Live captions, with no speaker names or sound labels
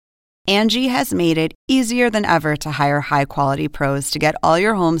Angie has made it easier than ever to hire high-quality pros to get all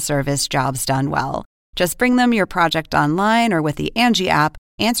your home service jobs done well. Just bring them your project online or with the Angie app,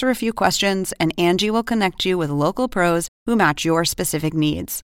 answer a few questions, and Angie will connect you with local pros who match your specific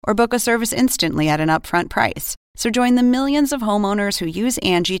needs. Or book a service instantly at an upfront price. So join the millions of homeowners who use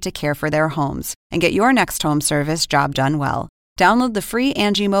Angie to care for their homes and get your next home service job done well. Download the free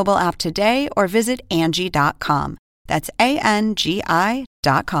Angie mobile app today or visit Angie.com. That's ANGI.com.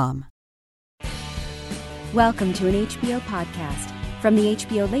 Welcome to an HBO podcast from the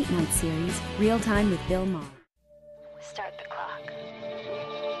HBO Late Night series, Real Time with Bill Maher. Start the clock.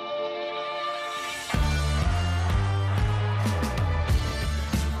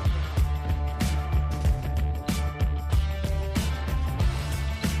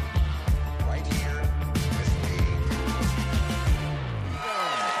 Right here with me. Thank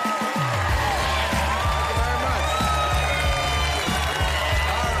you very much.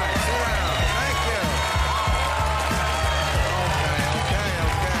 All right, sit down. Thank you.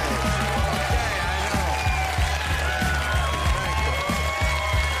 Okay, I know.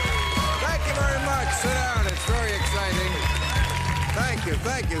 Thank you very much. Sit down. It's very exciting.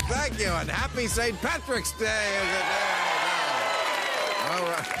 Thank you. And happy St. Patrick's Day. All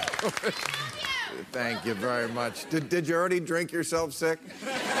right. Thank you very much. Did you already drink yourself sick?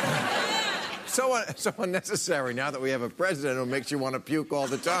 So unnecessary now that we have a president who makes you want to puke all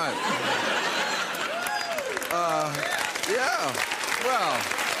the time. Yeah. Well,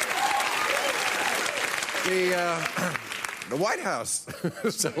 the Whitehouse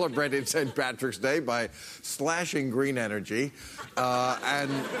celebrated St. Patrick's Day by slashing green energy and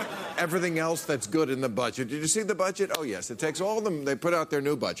everything else that's good in the budget. Did you see the budget? Oh, yes. It takes all them. They put out their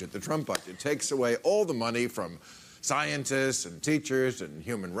new budget, the Trump budget. Takes away all the money from scientists and teachers and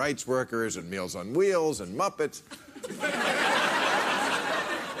human rights workers and Meals on Wheels and Muppets.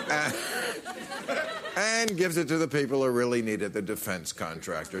 And gives it to the people who really need it, the defense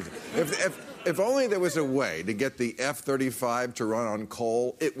contractors. If only there was a way to get the F-35 to run on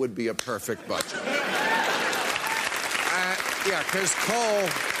coal, it would be a perfect budget. Yeah, because coal...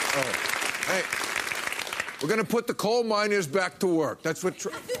 hey, we're going to put the coal miners back to work. That's what...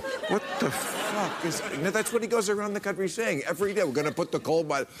 What the fuck is... That's what he goes around the country saying every day. We're going to put the coal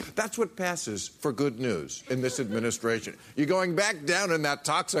miners... That's what passes for good news in this administration. You're going back down in that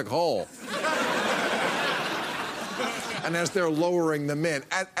toxic hole. And as they're lowering them in.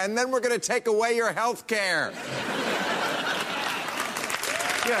 And then we're going to take away your health care.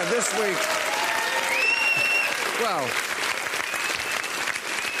 Yeah, this week... Well,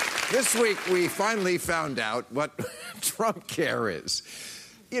 this week we finally found out what Trump care is.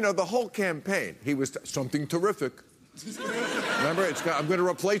 You know, the whole campaign, he was something terrific. Remember, I'm going to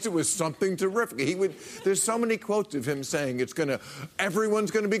replace it with something terrific. There's so many quotes of him saying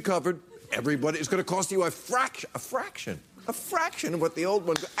everyone's going to be covered. Everybody, it's going to cost you a fraction of what the old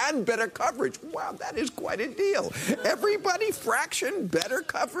ones, and better coverage. Wow, that is quite a deal. Everybody, fraction, better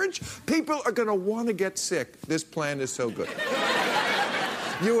coverage. People are going to want to get sick. This plan is so good.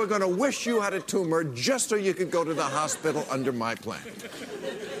 You are going to wish you had a tumor just so you could go to the hospital under my plan.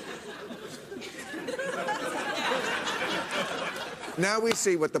 Now we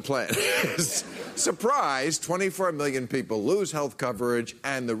see what the plan is. Surprise, 24 million people lose health coverage,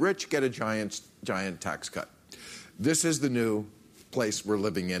 and the rich get a giant tax cut. This is the new place we're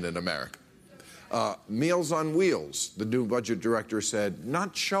living in America. Meals on Wheels, the new budget director said,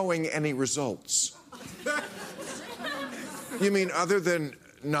 not showing any results. You mean other than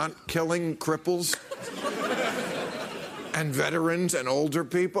not killing cripples and veterans and older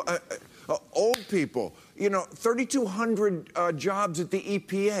people? Old people. You know, 3,200 jobs at the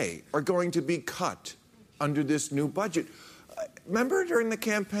EPA are going to be cut under this new budget. Remember during the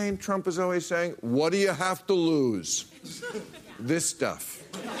campaign, Trump was always saying, what do you have to lose? This stuff.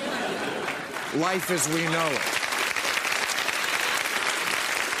 Life as we know it.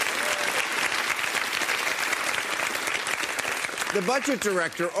 The budget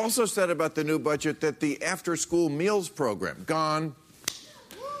director also said about the new budget that the after-school meals program, gone.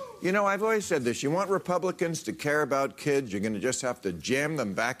 You know, I've always said this. You want Republicans to care about kids, you're going to just have to jam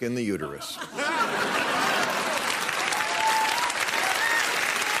them back in the uterus.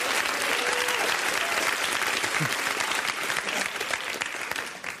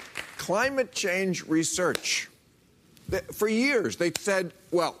 Climate change research. For years, they said,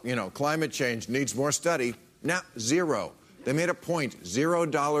 well, you know, climate change needs more study. Now, zero. They made a point,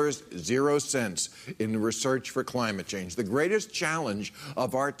 $0, 0 cents in research for climate change. The greatest challenge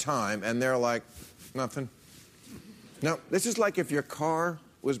of our time, and they're like, nothing. No, this is like if your car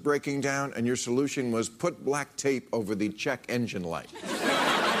was breaking down and your solution was put black tape over the check engine light.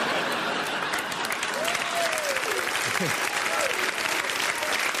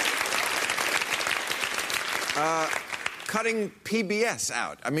 Cutting PBS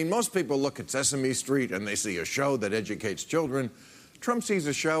out. I mean, most people look at Sesame Street and they see a show that educates children. Trump sees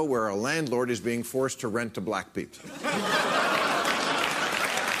a show where a landlord is being forced to rent to black people.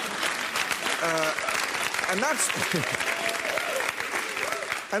 And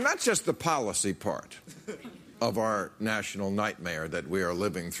that's just the policy part of our national nightmare that we are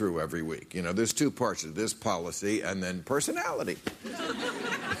living through every week. You know, there's two parts of this policy and then personality.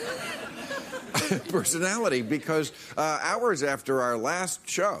 Personality, because hours after our last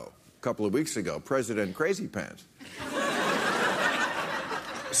show, a couple of weeks ago, President Crazy Pants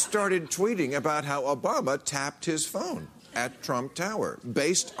started tweeting about how Obama tapped his phone at Trump Tower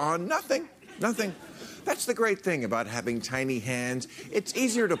based on nothing. Nothing. That's the great thing about having tiny hands. It's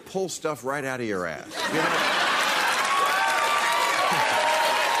easier to pull stuff right out of your ass. You know?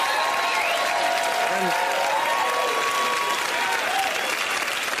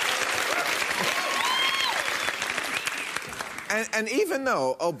 And even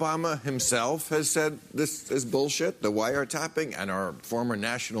though Obama himself has said this is bullshit, the wiretapping, and our former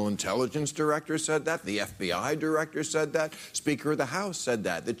National Intelligence Director said that, the FBI Director said that, Speaker of the House said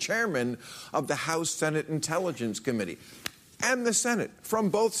that, the Chairman of the House Senate Intelligence Committee, and the Senate, from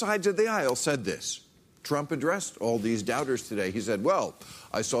both sides of the aisle, said this. Trump addressed all these doubters today. He said, well,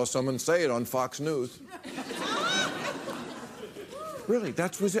 I saw someone say it on Fox News. Really,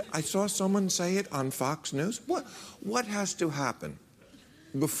 that was it? I saw someone say it on Fox News? What has to happen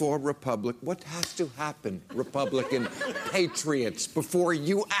before what has to happen, Republican patriots, before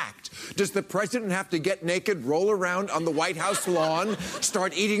you act? Does the president have to get naked, roll around on the White House lawn,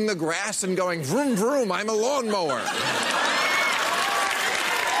 start eating the grass and going, vroom, vroom, I'm a lawnmower?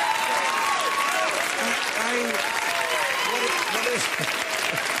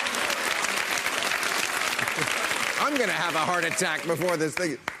 I'm going to have a heart attack before this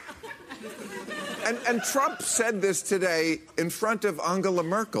thing. And Trump said this today in front of Angela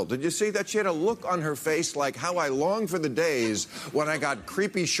Merkel. Did you see that? She had a look on her face like how I long for the days when I got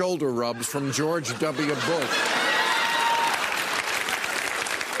creepy shoulder rubs from George W. Bush.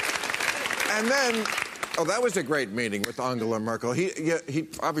 And then, that was a great meeting with Angela Merkel. He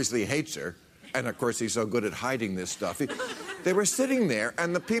obviously hates her. And, of course, he's so good at hiding this stuff. They were sitting there,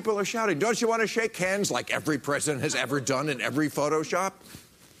 and the people are shouting, don't you want to shake hands like every president has ever done in every Photoshop?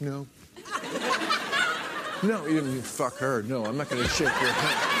 No. No, you didn't fuck her. No, I'm not going to shake your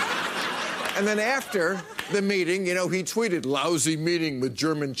hand. And then after the meeting, you know, he tweeted, lousy meeting with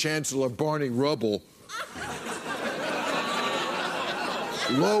German Chancellor Barney Rubble.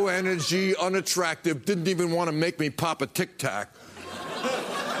 Low energy, unattractive, didn't even want to make me pop a Tic Tac.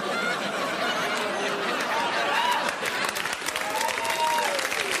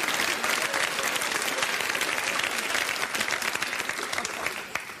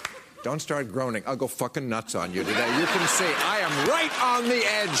 Don't start groaning. I'll go fucking nuts on you today. You can see I am right on the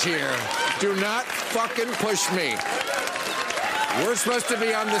edge here. Do not fucking push me. We're supposed to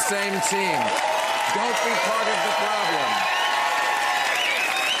be on the same team. Don't be part of the problem.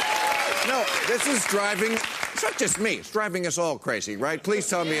 No, this is driving... It's not just me. It's driving us all crazy, right? Please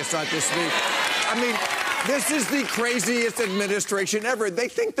tell me it's not just me. I mean, this is the craziest administration ever. They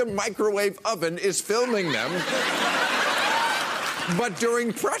think the microwave oven is filming them. But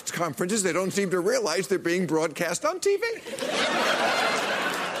during press conferences, they don't seem to realize they're being broadcast on TV.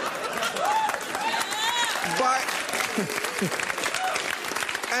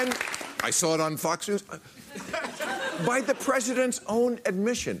 And I saw it on Fox News. By the president's own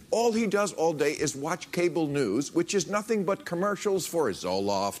admission, all he does all day is watch cable news, which is nothing but commercials for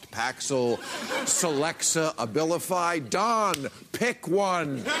Zoloft, Paxil, Celexa, Abilify. Don, pick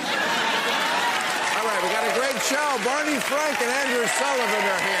one. All right, we got a great show. Barney Frank and Andrew Sullivan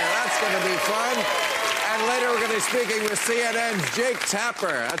are here. That's going to be fun. And later we're going to be speaking with CNN's Jake Tapper.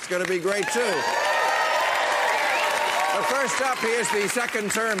 That's going to be great, too. But first up, he is the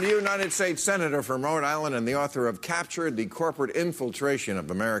second-term United States Senator from Rhode Island and the author of Captured: The Corporate Infiltration of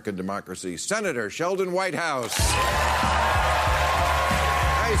American Democracy, Senator Sheldon Whitehouse.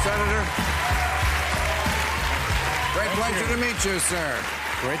 Hey, Senator. Great pleasure to meet you, sir.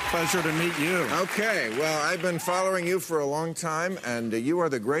 Great pleasure to meet you. Okay, well, I've been following you for a long time, and you are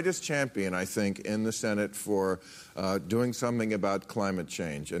the greatest champion, I think, in the Senate for doing something about climate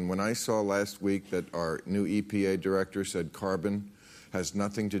change. And when I saw last week that our new EPA director said carbon has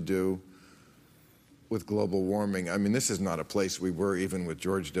nothing to do with global warming, I mean, this is not a place we were even with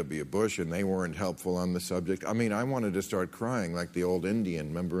George W. Bush, and they weren't helpful on the subject. I mean, I wanted to start crying like the old Indian,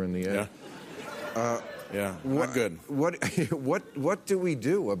 remember, in the end? Yeah. Yeah, not good. What do we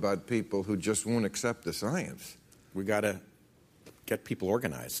do about people who just won't accept the science? We got to get people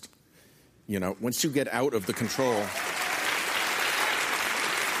organized. You know, once you get out of the control...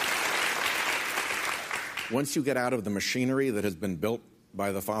 Once you get out of the machinery that has been built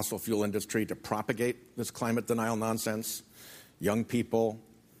by the fossil fuel industry to propagate this climate denial nonsense, young people,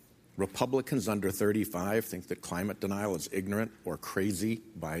 Republicans under 35 think that climate denial is ignorant or crazy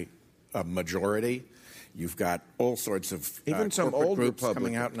by a majority. You've got all sorts of even some old groups Republicans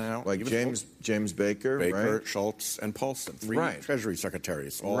coming out now, like James Baker, right? Schultz, and Paulson, three right. Treasury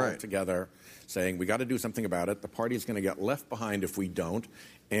secretaries, all right. together, saying we got to do something about it. The party's going to get left behind if we don't,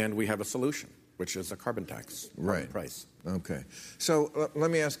 and we have a solution, which is a carbon tax, right? Price. Okay. So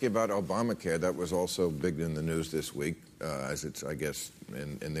let me ask you about Obamacare. That was also big in the news this week, as it's, I guess,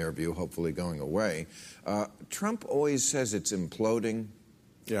 in their view, hopefully going away. Trump always says it's imploding.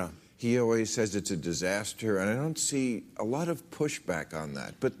 Yeah. He always says it's a disaster, and I don't see a lot of pushback on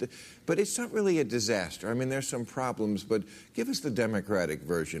that. But it's not really a disaster. I mean, there's some problems, but give us the Democratic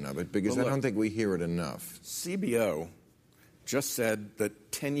version of it, because I don't think we hear it enough. CBO just said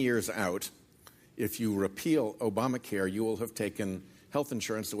that 10 years out, if you repeal Obamacare, you will have taken health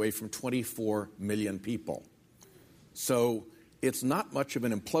insurance away from 24 million people. So it's not much of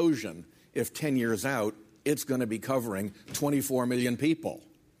an implosion if 10 years out, it's going to be covering 24 million people.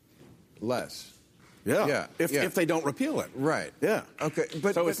 Less. Yeah. If they don't repeal it. Right. Yeah. Okay.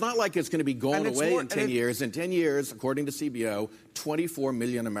 So it's not like it's going to be going away in 10 years. In 10 years, according to CBO, 24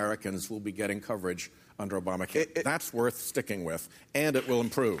 million Americans will be getting coverage under Obamacare. That's worth sticking with, and it will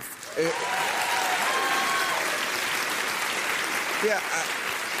improve.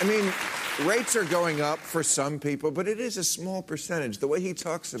 I mean, rates are going up for some people, but it is a small percentage. The way he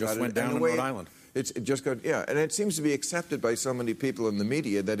talks about it. Just went down in Rhode Island. It just got, and it seems to be accepted by so many people in the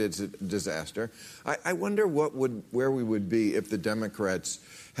media that it's a disaster. I wonder where we would be if the Democrats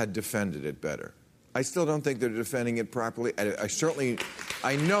had defended it better. I still don't think they're defending it properly.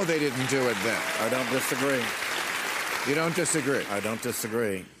 I know they didn't do it then. I don't disagree. You don't disagree? I don't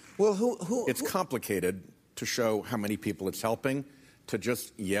disagree. Well, It's complicated to show how many people it's helping. To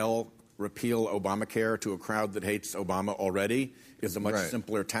just yell, repeal Obamacare to a crowd that hates Obama already is a much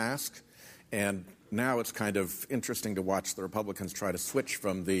simpler task. And now it's kind of interesting to watch the Republicans try to switch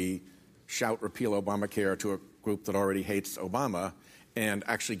from the shout repeal Obamacare to a group that already hates Obama and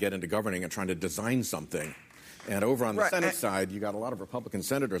actually get into governing and trying to design something. And over on the Senate side, you got a lot of Republican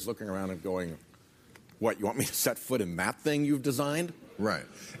senators looking around and going, what, you want me to set foot in that thing you've designed? Right.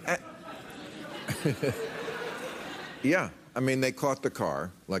 Yeah. I mean, they caught the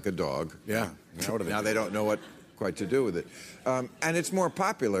car like a dog. Yeah. Now they don't know what quite to do with it. And it's more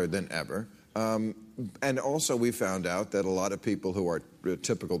popular than ever. And also we found out that a lot of people who are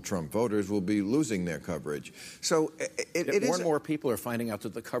typical Trump voters will be losing their coverage. So more and more people are finding out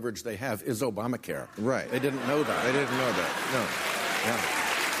that the coverage they have is Obamacare. Right. They didn't know that. They didn't know that. No.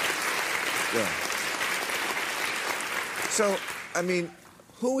 Yeah. So, I mean,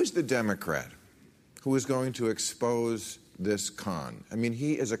 who is the Democrat who is going to expose this con? I mean,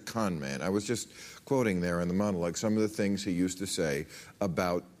 he is a con man. I was just quoting there in the monologue some of the things he used to say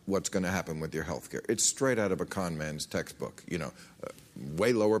about what's going to happen with your health care. It's straight out of a con man's textbook. You know,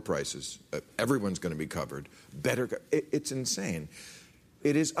 way lower prices. Everyone's going to be covered. Better. It's insane.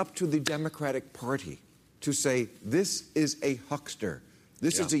 It is up to the Democratic Party to say this is a huckster.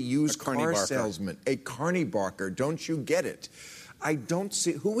 This is a used car salesman, a carny barker. Don't you get it? I don't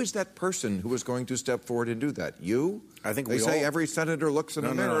see who is that person who is going to step forward and do that. You? I think they say every senator looks in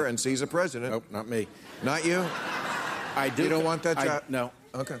a mirror and sees a president. Nope, not me. Not you? You don't want that job? No.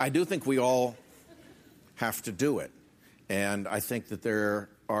 Okay. I do think we all have to do it. And I think that there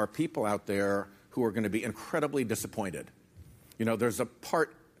are people out there who are going to be incredibly disappointed. You know, there's a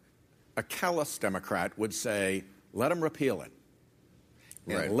callous Democrat would say, let them repeal it.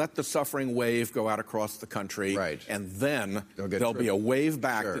 And let the suffering wave go out across the country. Right. And then there'll be a wave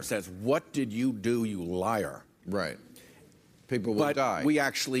back that says, what did you do, you liar? Right. People will die. But we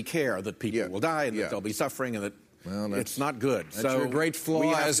actually care that people will die and that they'll be suffering and that it's not good. That's your great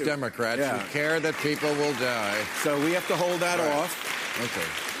flaw as Democrats. You care that people will die. So we have to hold that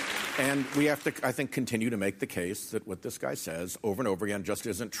off. Okay. And we have to, I think, continue to make the case that what this guy says over and over again just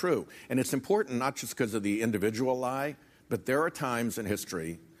isn't true. And it's important not just because of the individual lie, but there are times in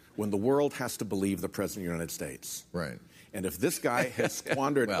history when the world has to believe the President of the United States. Right. And if this guy has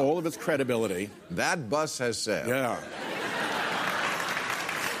squandered all of his credibility... That bus has sailed. Yeah.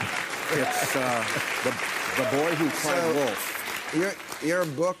 It's the boy who cried wolf. Your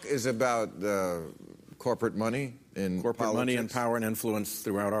book is about corporate money? in corporate politics. money and power and influence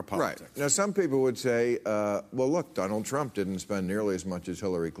throughout our politics. Right. Now, some people would say, well, look, Donald Trump didn't spend nearly as much as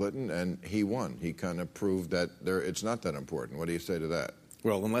Hillary Clinton, and he won. He kind of proved that it's not that important. What do you say to that?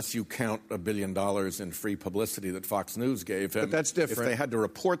 Well, unless you count $1 billion in free publicity that Fox News gave him. But that's different. If they had to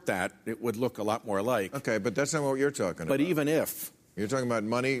report that, it would look a lot more like. Okay, but that's not what you're talking about. But even if... You're talking about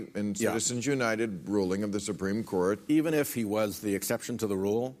money in Citizens United ruling of the Supreme Court. Even if he was the exception to the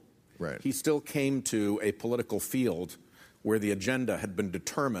rule, right, he still came to a political field where the agenda had been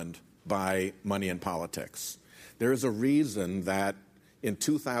determined by money in politics. There is a reason that in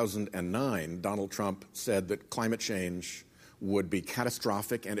 2009, Donald Trump said that climate change would be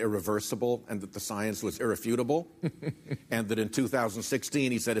catastrophic and irreversible and that the science was irrefutable, and that in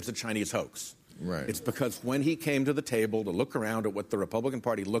 2016 he said it's a Chinese hoax. Right. It's because when he came to the table to look around at what the Republican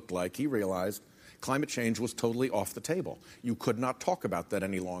Party looked like, he realized climate change was totally off the table. You could not talk about that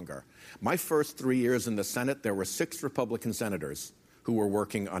any longer. My first 3 years in the Senate, there were 6 Republican senators who were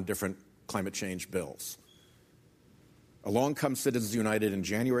working on different climate change bills. Along comes Citizens United in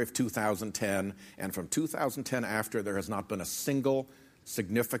January of 2010, and from 2010 after, there has not been a single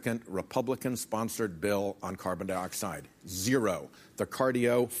significant Republican-sponsored bill on carbon dioxide. 0. The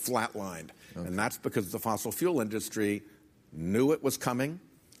cardio flatlined. Okay. And that's because the fossil fuel industry knew it was coming,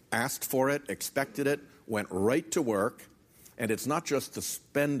 asked for it, expected it, went right to work. And it's not just the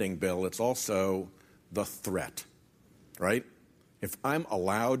spending bill, it's also the threat, right? If I'm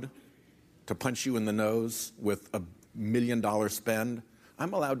allowed to punch you in the nose with a $1 million spend,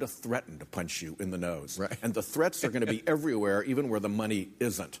 I'm allowed to threaten to punch you in the nose. Right. And the threats are going to be everywhere, even where the money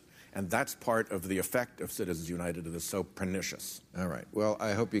isn't. And that's part of the effect of Citizens United that is so pernicious. All right. Well,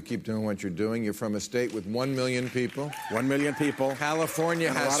 I hope you keep doing what you're doing. You're from a state with 1 million people. 1 million people.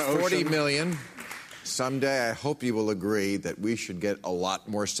 California has 40 million. Someday, I hope you will agree that we should get a lot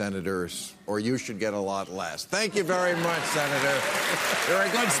more senators, or you should get a lot less. Thank you very much, Senator. You're a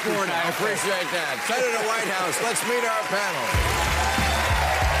good sport. I appreciate that. Senator Whitehouse, let's meet our panel.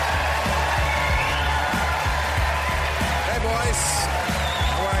 Hey, boys.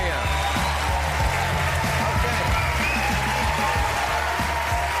 How are you? Okay.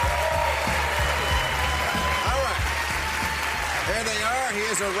 All right. Here they are. He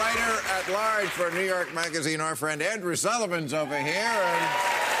is a writer-at-large for New York Magazine. Our friend Andrew Sullivan's over here. And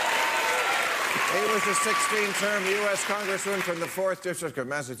he was the 16th-term U.S. Congressman from the 4th District of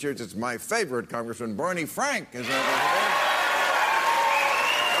Massachusetts. My favorite Congressman, Barney Frank, is over here.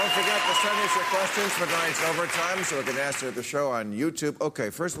 Don't forget to send us your questions for tonight's overtime so we can answer the show on YouTube. Okay,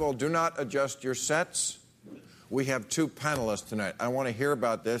 first of all, do not adjust your sets. We have 2 panelists tonight. I want to hear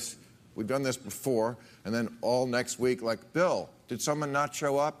about this. We've done this before, and then all next week, like, Bill, did someone not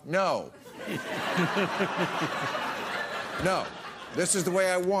show up? No. No. This is the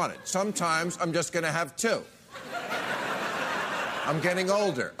way I want it. Sometimes I'm just going to have 2. I'm getting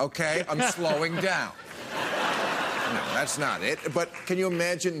older, okay? I'm slowing down. No, that's not it. But can you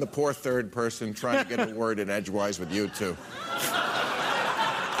imagine the poor third person trying to get a word in edgewise with you two?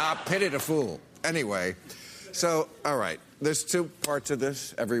 Pity the fool. Anyway, so, all right. There's 2 parts of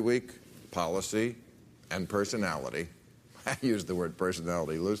this every week, policy and personality. I use the word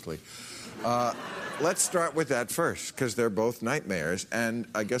personality loosely. Let's start with that first, because they're both nightmares. And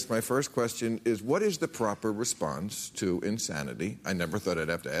I guess my first question is, what is the proper response to insanity? I never thought I'd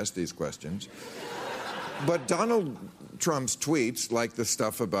have to ask these questions. But Donald Trump's tweets, like the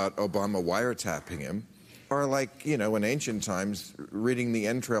stuff about Obama wiretapping him, are like, you know, in ancient times, reading the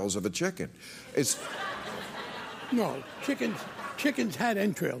entrails of a chicken. It's... No, chickens had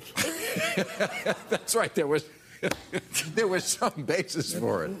entrails. That's right. There was some basis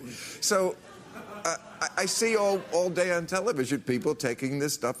for it. So I see all day on television people taking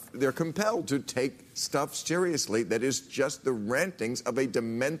this stuff. They're compelled to take stuff seriously that is just the rantings of a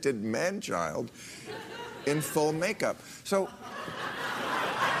demented man-child in full makeup. So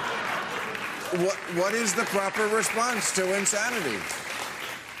what is the proper response to insanity?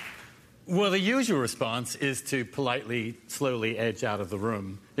 Well, the usual response is to politely, slowly edge out of the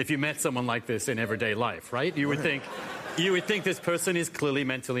room. If you met someone like this in everyday life, right? You would think this person is clearly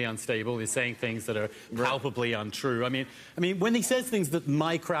mentally unstable, is saying things that are palpably untrue. I mean, when he says things that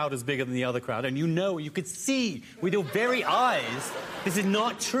my crowd is bigger than the other crowd, and you could see with your very eyes, this is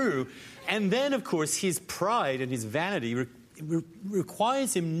not true. And then, of course, his pride and his vanity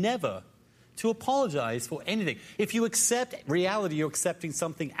requires him never to apologize for anything. If you accept reality, you're accepting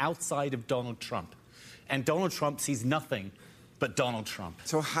something outside of Donald Trump. And Donald Trump sees nothing but Donald Trump.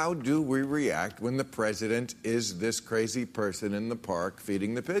 So how do we react when the president is this crazy person in the park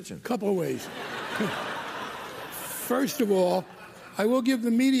feeding the pigeon? Couple of ways. First of all, I will give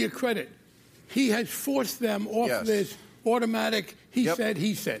the media credit. he has forced them off this automatic he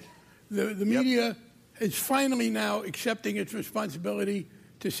said. The media is finally now accepting its responsibility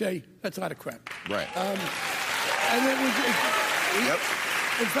to say, that's a lot of crap. Right. And it was...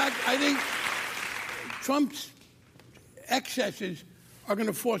 In fact, I think Trump's excesses are going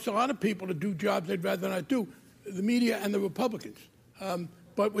to force a lot of people to do jobs they'd rather not do, the media and the Republicans.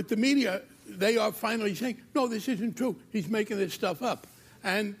 But with the media, they are finally saying, no, this isn't true. He's making this stuff up.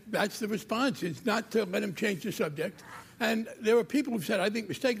 And that's the response, is not to let him change the subject. And there are people who've said, I think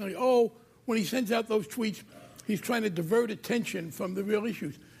mistakenly, when he sends out those tweets, he's trying to divert attention from the real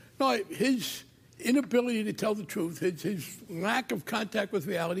issues. No, his inability to tell the truth, his lack of contact with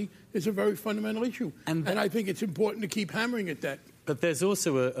reality is a very fundamental issue. And I think it's important to keep hammering at that. But there's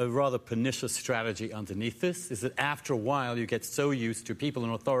also a rather pernicious strategy underneath this, is that after a while you get so used to people in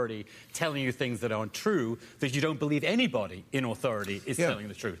authority telling you things that aren't true that you don't believe anybody in authority is telling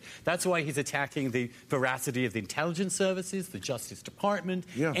the truth. That's why he's attacking the veracity of the intelligence services, the Justice Department,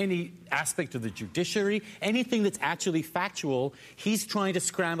 any aspect of the judiciary, anything that's actually factual. He's trying to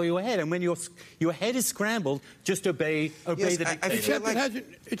scramble your head. And when your head is scrambled, just obey the dictator. Except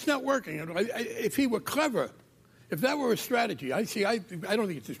it's not working. If he were clever, if that were a strategy, I don't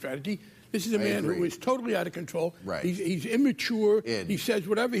think it's a strategy. This is a man who is totally out of control. Right. He's immature. He says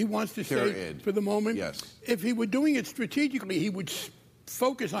whatever he wants to say for the moment. Yes. If he were doing it strategically, he would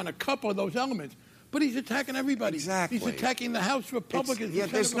focus on a couple of those elements. But he's attacking everybody. Exactly. He's attacking the House Republicans.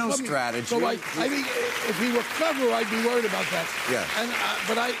 There's no strategy. So I think if he were clever, I'd be worried about that. Yeah.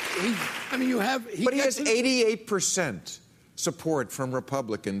 And you have. But he has 88% support from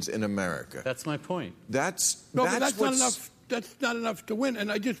Republicans in America. That's my point. That's not enough. That's not enough to win. And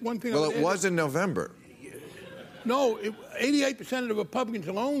one thing. Well, it was in November. No, 88% of the Republicans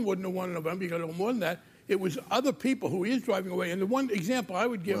alone wouldn't have won in November. You got a little more than that. It was other people who he is driving away. And the one example I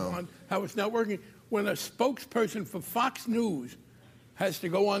would give on how it's not working, when a spokesperson for Fox News has to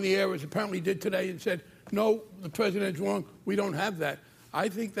go on the air, as apparently did today, and said, no, the president's wrong. We don't have that. I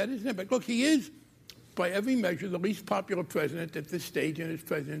think that isn't it. But look, he is, by every measure, the least popular president at this stage in his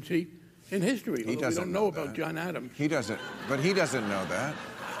presidency in history. We don't know about John Adams. He doesn't, but he doesn't know that.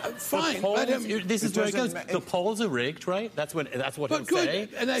 Fine, polls, let him. This is where it goes. The polls are rigged, right? That's what he'll say.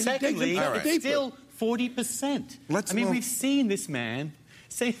 Secondly, still 40%. We've seen this man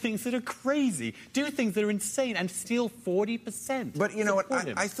say things that are crazy, do things that are insane, and steal 40%. But you know what?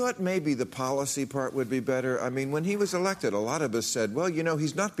 I thought maybe the policy part would be better. I mean, when he was elected, a lot of us said, well, you know,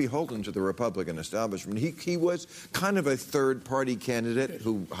 he's not beholden to the Republican establishment. He was kind of a third-party candidate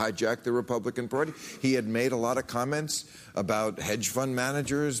who hijacked the Republican Party. He had made a lot of comments about hedge fund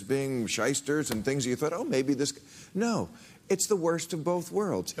managers being shysters and things. You thought, oh, maybe this... No. It's the worst of both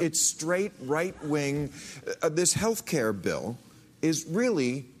worlds. Yep. It's straight right-wing. This health care bill is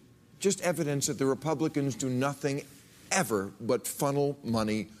really just evidence that the Republicans do nothing ever but funnel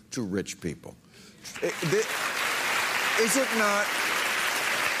money to rich people. Is it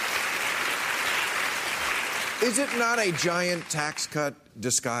not a giant tax cut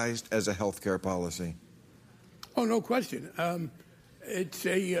disguised as a health care policy? Oh, no question. It's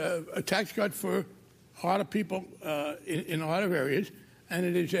a tax cut for a lot of people in a lot of areas. And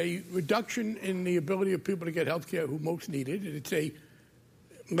it is a reduction in the ability of people to get health care who most need it. And it's a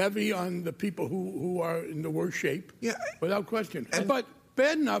levy on the people who are in the worst shape, without question. But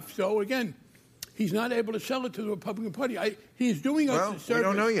bad enough, so, again, he's not able to sell it to the Republican Party. He's doing us a service. We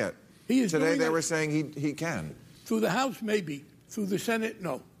don't know yet. Today they were saying he can. Through the House, maybe. Through the Senate,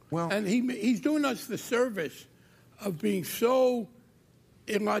 no. And he's doing us the service of being so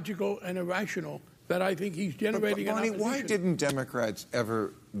illogical and irrational that I think he's generating an opposition. Why didn't Democrats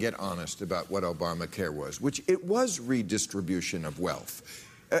ever get honest about what Obamacare was, which it was redistribution of wealth?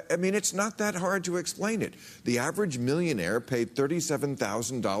 I mean, it's not that hard to explain it. The average millionaire paid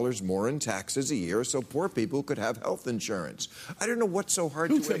 $37,000 more in taxes a year so poor people could have health insurance. I don't know what's so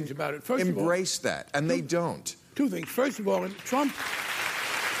hard to things about it. First embrace of all, that, and they don't. Two things. First of all, and Trump,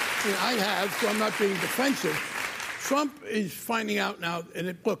 I have, so I'm not being defensive, Trump is finding out now,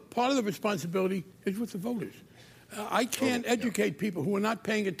 and look, part of the responsibility is with the voters. I can't educate people who are not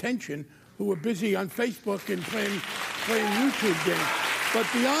paying attention, who are busy on Facebook and playing YouTube games. But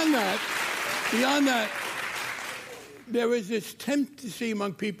beyond that, there is this tendency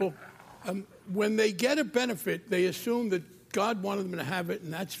among people, when they get a benefit, they assume that God wanted them to have it,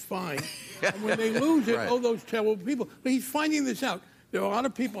 and that's fine. And when they lose it, those terrible people. But he's finding this out. There are a lot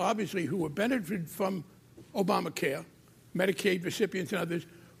of people, obviously, who were benefited from Obamacare, Medicaid recipients and others,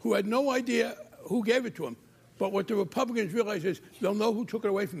 who had no idea who gave it to them. But what the Republicans realize is they'll know who took it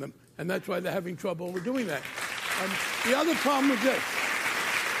away from them, and that's why they're having trouble with doing that. The other problem is this,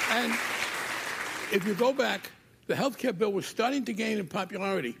 and if you go back, the health care bill was starting to gain in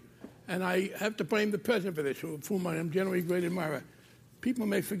popularity. And I have to blame the president for this, of whom I am generally a great admirer. People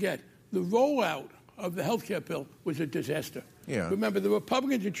may forget, the rollout of the health care bill was a disaster. Yeah. Remember, the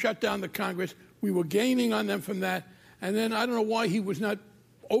Republicans had shut down the Congress. We were gaining on them from that. And then I don't know why he was not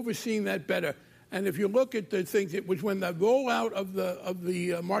overseeing that better. And if you look at the things, it was when the rollout of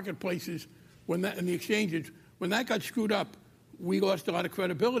the marketplaces and the exchanges, when that got screwed up, we lost a lot of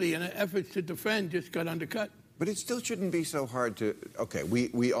credibility, and efforts to defend just got undercut. But it still shouldn't be so hard to, okay,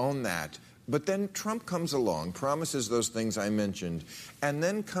 we own that. But then Trump comes along, promises those things I mentioned, and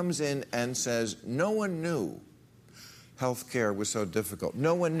then comes in and says, no one knew health care was so difficult.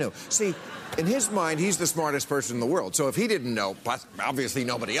 No one knew. See, in his mind, he's the smartest person in the world. So if he didn't know, obviously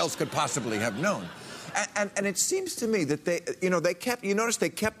nobody else could possibly have known. And it seems to me that you notice they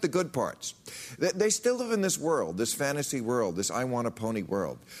kept the good parts. They still live in this world, this fantasy world, this I want a pony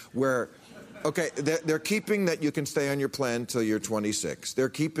world, where, okay, they're keeping that you can stay on your plan till you're 26. They're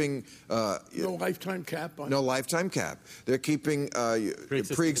keeping... no lifetime cap. No lifetime cap. They're keeping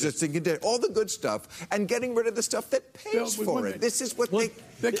pre-existing condition, all the good stuff, and getting rid of the stuff that pays for it. This is what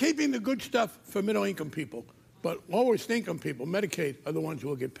They're keeping the good stuff for middle-income people, but lowest-income people, Medicaid, are the ones who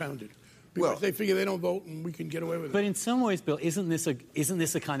will get pounded. Because they figure they don't vote and we can get away with it. But in some ways, Bill, isn't this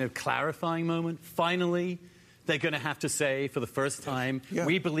a kind of clarifying moment? Finally, they're going to have to say for the first time,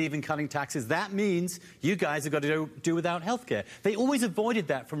 we believe in cutting taxes. That means you guys have got to do without health care. They always avoided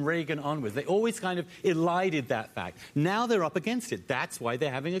that from Reagan onwards. They always kind of elided that fact. Now they're up against it. That's why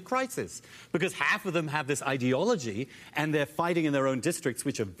they're having a crisis. Because half of them have this ideology and they're fighting in their own districts,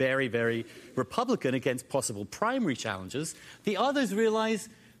 which are very, very Republican against possible primary challenges. The others realize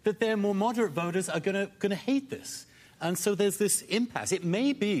that their more moderate voters are going to hate this. And so there's this impasse. It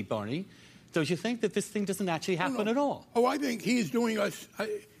may be, Barney, don't you think, that this thing doesn't actually happen at all? Oh, I think he is doing us...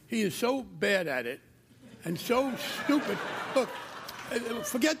 he is so bad at it and so stupid. Look,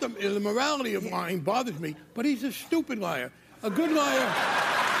 forget the morality of lying bothers me, but he's a stupid liar. A good liar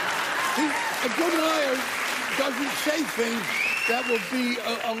doesn't say things that will be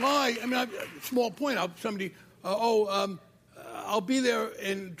a lie. I mean, small point. I'll be there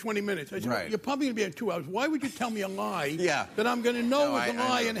in 20 minutes. I said, right. You're probably going to be in 2 hours. Why would you tell me a lie that I'm going to know is a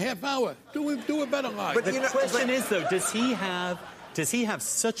lie in a half hour? Do a better lie. But the question is, though, does he have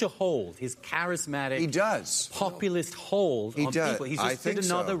such a hold, his charismatic, populist hold on people? He's just did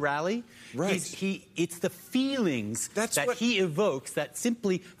another rally. Right. It's the feelings that he evokes that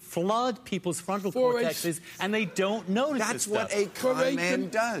simply flood people's frontal cortexes, and they don't notice That's what a con man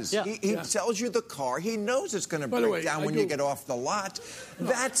does. Yeah. He sells you the car. He knows it's going to break down when you get off the lot.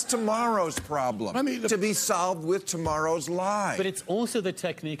 That's tomorrow's problem, to be solved with tomorrow's lie. But it's also the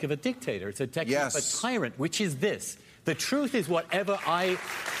technique of a dictator. It's a technique of a tyrant, which is this. The truth is whatever I...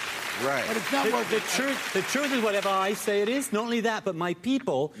 Right. But it's not the truth is whatever I say it is. Not only that, but my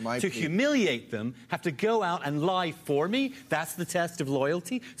people, humiliate them, have to go out and lie for me. That's the test of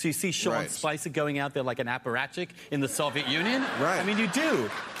loyalty. So you see Sean Spicer going out there like an apparatchik in the Soviet Union. Right. I mean, you do.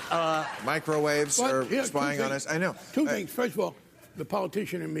 Microwaves are spying on us. I know. Two things. First of all, the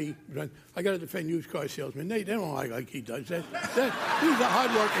politician in me, I got to defend used car salesmen. They don't lie like he does. He's a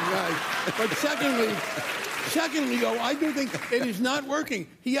hard-working guy. But secondly, though, I do think it is not working.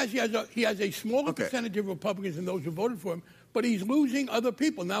 He has a smaller percentage of Republicans than those who voted for him, but he's losing other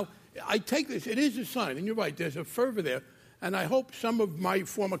people. Now, I take this. It is a sign, and you're right. There's a fervor there, and I hope some of my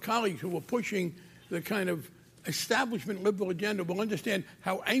former colleagues who were pushing the kind of establishment liberal agenda will understand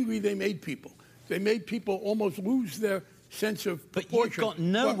how angry they made people. They made people almost lose their sense of proportion. But you've got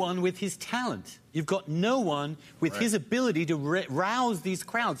no one with his talent. You've got no one with his ability to rouse these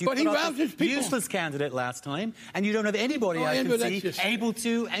crowds. But he rouses people. Useless candidate last time, and you don't have anybody I can see able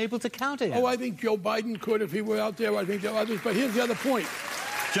to counter him. Oh, I think Joe Biden could if he were out there. I think there are others. But here's the other point.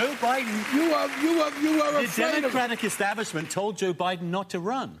 Joe Biden. You are the Democratic establishment told Joe Biden not to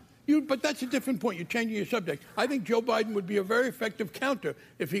run. But that's a different point. You're changing your subject. I think Joe Biden would be a very effective counter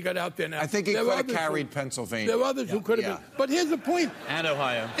if he got out there now. I think he could have carried Pennsylvania. There are others who could have been. But here's the point. And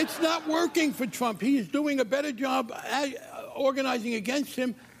Ohio. It's not working for Trump. He is doing a better job organizing against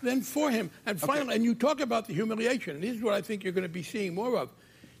him than for him. And finally, and you talk about the humiliation, and this is what I think you're going to be seeing more of.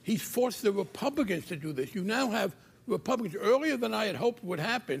 He's forced the Republicans to do this. You now have Republicans, earlier than I had hoped would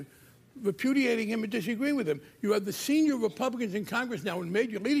happen, repudiating him and disagreeing with him. You have the senior Republicans in Congress now in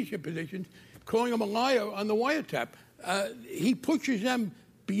major leadership positions calling him a liar on the wiretap. He pushes them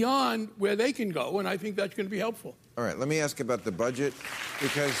beyond where they can go, and I think that's going to be helpful. All right, let me ask about the budget,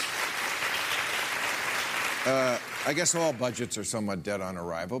 because I guess all budgets are somewhat dead on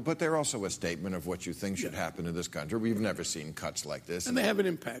arrival, but they're also a statement of what you think should happen in this country. We've never seen cuts like this. And they have an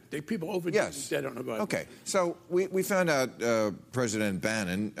impact. People overdo dead on arrival. Okay, so we found out President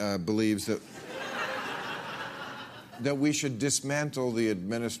Bannon believes that we should dismantle the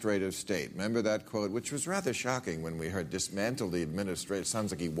administrative state. Remember that quote, which was rather shocking when we heard dismantle the administrative.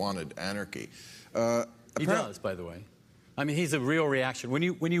 Sounds like he wanted anarchy. He does, by the way. I mean, he's a real reaction. When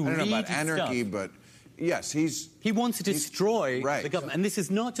you I don't read know about anarchy, stuff, but yes, he wants to destroy right. the government. And this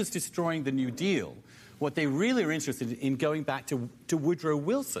is not just destroying the New Deal. What they really are interested in going back to Woodrow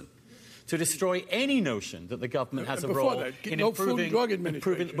Wilson, to destroy any notion that the government has a role in no improving... Food and Drug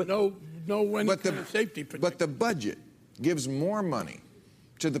Administration, no safety protection. But the budget gives more money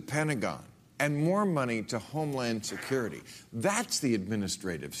to the Pentagon and more money to Homeland Security. That's the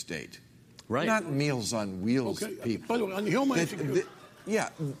administrative state. Right. Not Meals on Wheels people. By the way, on the Homeland Security...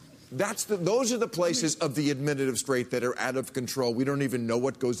 Those are the places of the administrative state that are out of control. We don't even know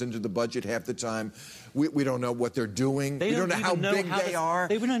what goes into the budget half the time. We don't know what they're doing. We don't know how big they are.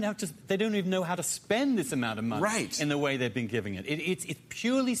 They don't even know how to spend this amount of money in the way they've been giving it. It's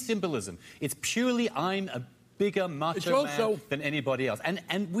purely symbolism. It's purely I'm a bigger, macho man than anybody else.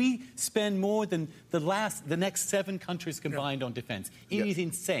 And we spend more than the next 7 countries combined on defense. It is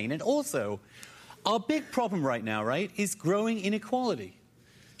insane. And also, our big problem right now, is growing inequality.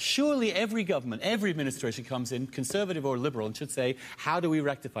 Surely every government, every administration comes in, conservative or liberal, and should say, how do we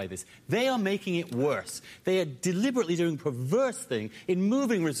rectify this? They are making it worse. They are deliberately doing a perverse thing in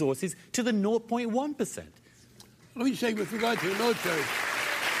moving resources to the 0.1%. Let me say, with regard to the military,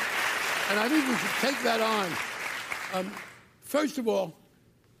 and I think we should take that on. First of all,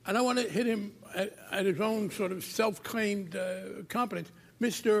 and I want to hit him at his own sort of self-claimed competence,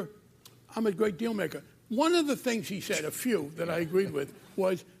 Mr. I'm a great deal maker. One of the things he said, a few that I agreed with,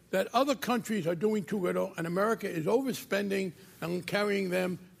 was that other countries are doing too little and America is overspending and carrying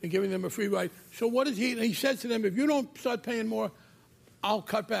them and giving them a free ride. So what does he says to them, if you don't start paying more, I'll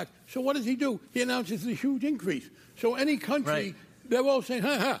cut back. So what does he do? He announces a huge increase. So any country, they're all saying,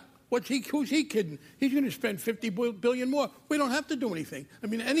 who's he kidding? He's going to spend $50 billion more. We don't have to do anything. I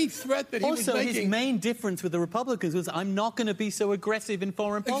mean, any threat that he was making... Also, his main difference with the Republicans was, I'm not going to be so aggressive in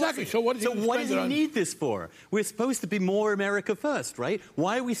foreign policy. Exactly. So what does he need this for? We're supposed to be more America first, right?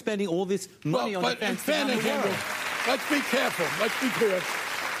 Why are we spending all this money on defense? In fairness, Andrew, let's be careful. Let's be clear.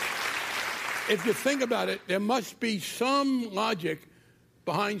 If you think about it, there must be some logic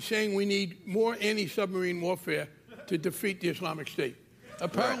behind saying we need more anti-submarine warfare to defeat the Islamic State.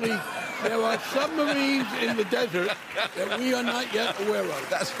 Apparently, there are submarines in the desert that we are not yet aware of.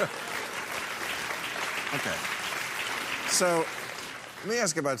 That's right. Okay. So, let me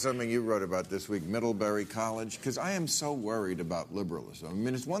ask about something you wrote about this week, Middlebury College, because I am so worried about liberalism. I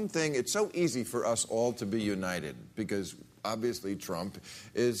mean, it's one thing, it's so easy for us all to be united, because obviously Trump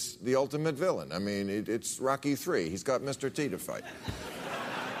is the ultimate villain. I mean, it's Rocky III. He's got Mr. T to fight.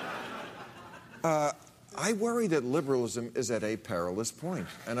 I worry that liberalism is at a perilous point.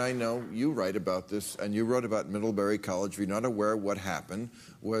 And I know you write about this, and you wrote about Middlebury College. If you're not aware, what happened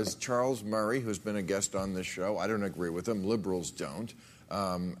was Charles Murray, who's been a guest on this show, I don't agree with him. Liberals don't.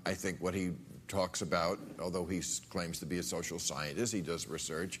 I think what he talks about, although he claims to be a social scientist, he does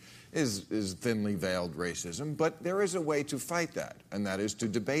research, is thinly veiled racism. But there is a way to fight that, and that is to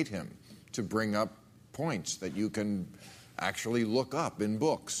debate him, to bring up points that you can actually look up in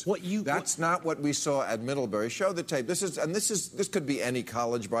books. That's not what we saw at Middlebury. Show the tape. This could be any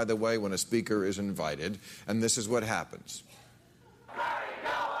college, by the way, when a speaker is invited, and this is what happens. Murray, go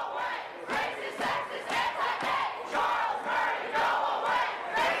away! Racist, sexist, anti-gay! Charles Murray, go away!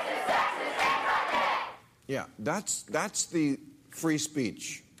 Racist, sexist, anti-gay! Yeah, that's the free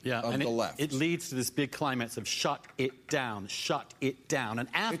speech of the left. It leads to this big climax of shut it down. And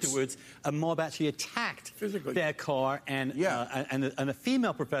afterwards, a mob actually attacked their car, and a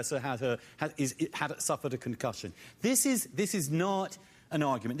female professor had suffered a concussion. This is not an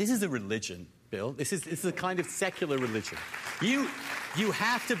argument. This is a religion, Bill. This is a kind of secular religion. You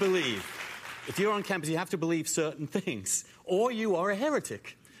have to believe, if you're on campus, you have to believe certain things, or you are a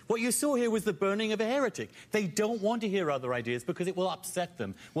heretic. What you saw here was the burning of a heretic. They don't want to hear other ideas because it will upset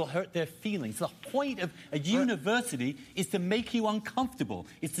them, will hurt their feelings. The point of a university is to make you uncomfortable.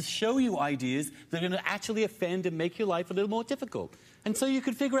 It's to show you ideas that are going to actually offend and make your life a little more difficult. And so you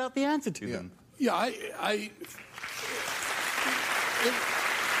can figure out the answer to them. Yeah,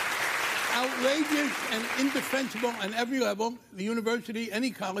 outrageous and indefensible on every level, the university,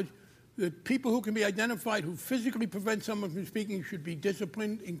 any college. The people who can be identified who physically prevent someone from speaking should be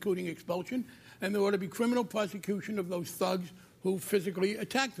disciplined, including expulsion, and there ought to be criminal prosecution of those thugs who physically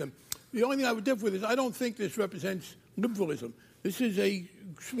attack them. The only thing I would differ with is I don't think this represents liberalism. This is a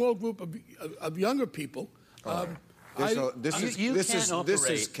small group of younger people. This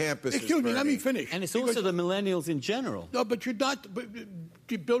is campus. Excuse me, let me finish. And it's also the millennials in general. No, but you're not.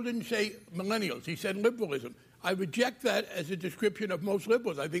 Bill didn't say millennials. He said liberalism. I reject that as a description of most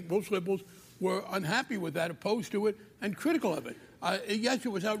liberals. I think most liberals were unhappy with that, opposed to it, and critical of it. Yes, it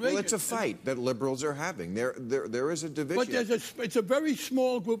was outrageous. Well, it's a fight that liberals are having. There is a division. But it's a very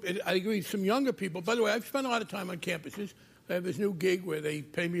small group. I agree, some younger people. By the way, I've spent a lot of time on campuses. I have this new gig where they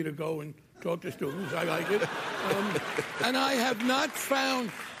pay me to go and talk to students. I like it. And I have not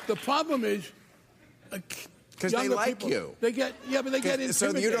found... The problem is... Because they like people, you. They get intimidated.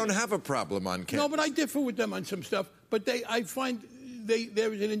 So you don't have a problem on campus. No, but I differ with them on some stuff. But I find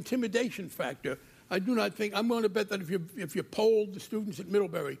there is an intimidation factor. I do not think... I'm willing to bet that if you polled the students at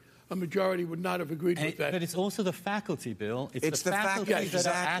Middlebury, a majority would not have agreed with that. But it's also the faculty, Bill. It's the faculty that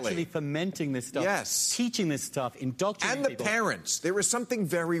are actually fomenting this stuff, teaching this stuff, indoctrinating people. And the parents. There is something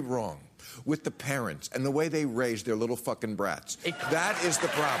very wrong with the parents and the way they raise their little fucking brats. That is the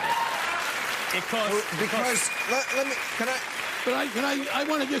problem. Let me... Can I... But I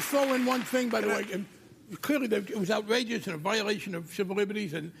want to just throw in one thing, by the way. And clearly, it was outrageous and a violation of civil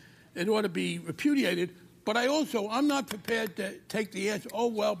liberties, and it ought to be repudiated. But I'm not prepared to take the answer, oh,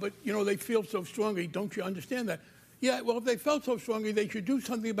 well, but, they feel so strongly. Don't you understand that? Yeah, well, if they felt so strongly, they should do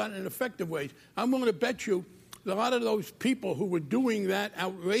something about it in effective ways. I'm willing to bet you that a lot of those people who were doing that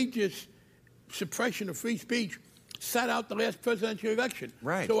outrageous suppression of free speech sat out the last presidential election.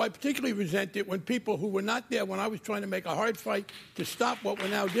 Right. So I particularly resent it when people who were not there when I was trying to make a hard fight to stop what we're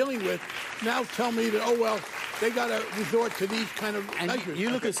now dealing with now tell me that, oh, well, they got to resort to these kind of measures.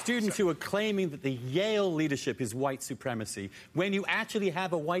 You look at students who are claiming that the Yale leadership is white supremacy when you actually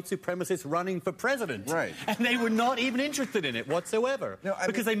have a white supremacist running for president. Right. And they were not even interested in it whatsoever. No,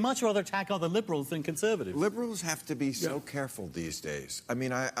 because they much rather attack other liberals than conservatives. Liberals have to be so careful these days. I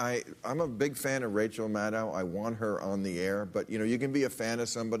mean, I'm a big fan of Rachel Maddow. I want her on the air, but you can be a fan of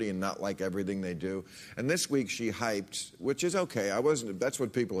somebody and not like everything they do. And this week she hyped, which is okay. That's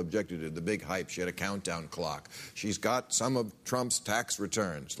what people objected to, the big hype. She had a countdown clock. She's got some of Trump's tax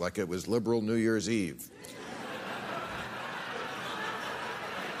returns, like it was liberal New Year's Eve.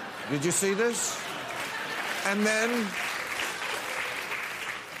 Did you see this? And then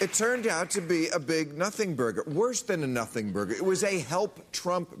it turned out to be a big nothing burger. Worse than a nothing burger. It was a help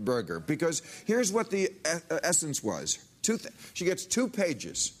Trump burger, because here's what the essence was. She gets 2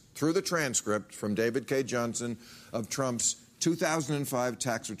 pages through the transcript from David K. Johnson of Trump's 2005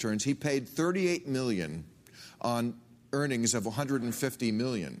 tax returns. He paid $38 million on earnings of $150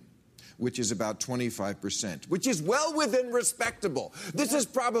 million. Which is about 25%, which is well within respectable. This is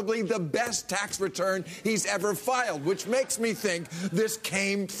probably the best tax return he's ever filed, which makes me think this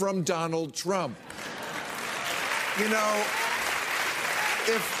came from Donald Trump.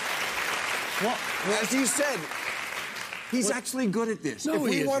 As you said, he's actually good at this. No, if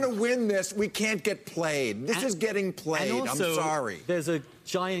we want to win this, we can't get played. This is getting played. And also, I'm sorry. There's a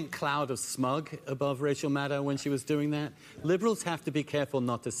giant cloud of smug above Rachel Maddow when she was doing that. Liberals have to be careful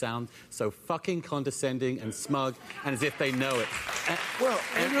not to sound so fucking condescending and smug and as if they know it.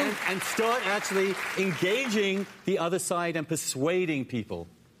 And start actually engaging the other side and persuading people.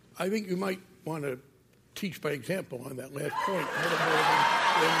 I think you might want to teach by example on that last point a little more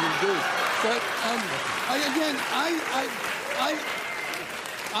than you do. But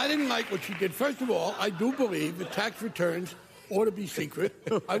I didn't like what she did. First of all, I do believe the tax returns ought to be secret.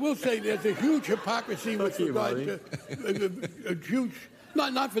 I will say there's a huge hypocrisy with regard to a huge,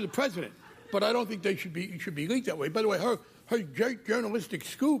 not for the president, but I don't think they should be leaked that way. By the way, her journalistic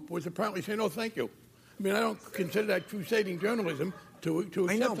scoop was apparently saying, "No, thank you." I mean, I don't consider that crusading journalism to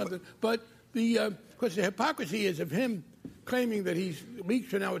accept something. But of course, the hypocrisy is of him claiming that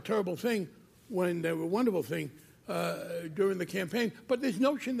leaks are now a terrible thing when they were a wonderful thing during the campaign. But this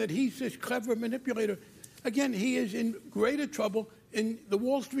notion that he's this clever manipulator. Again, he is in greater trouble. In the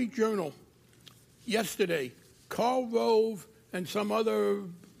Wall Street Journal yesterday, Karl Rove and some other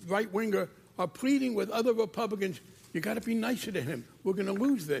right-winger are pleading with other Republicans, you got to be nicer to him. We're going to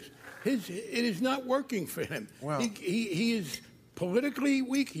lose this. It is not working for him. Well, he is politically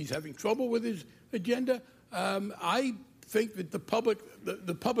weak. He's having trouble with his agenda. I think that the public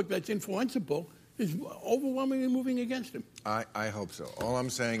that's influenceable is overwhelmingly moving against him. I hope so. All I'm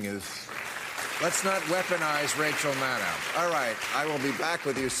saying is, let's not weaponize Rachel Maddow. All right, I will be back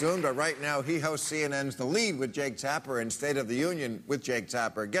with you soon, but right now he hosts CNN's The Lead with Jake Tapper and State of the Union with Jake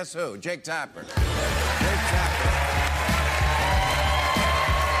Tapper. Guess who? Jake Tapper. Jake Tapper.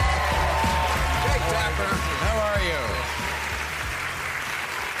 Jake Tapper, how are you?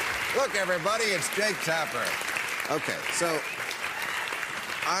 Look, everybody, it's Jake Tapper. Okay, so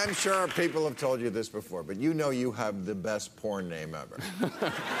I'm sure people have told you this before, but you know you have the best porn name ever.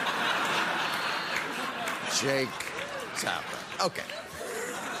 Jake Tapper. Okay.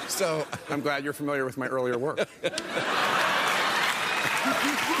 So I'm glad you're familiar with my earlier work.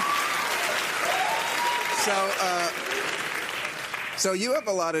 So you have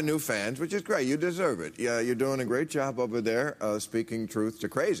a lot of new fans, which is great. You deserve it. Yeah, you're doing a great job over there speaking truth to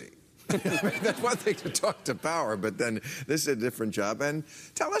crazy. I mean, that's one thing to talk to power, but then this is a different job. And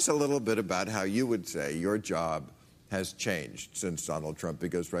tell us a little bit about how you would say your job has changed since Donald Trump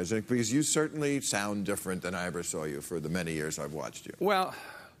becomes president, because you certainly sound different than I ever saw you for the many years I've watched you. Well,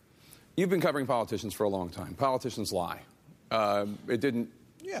 you've been covering politicians for a long time. Politicians lie.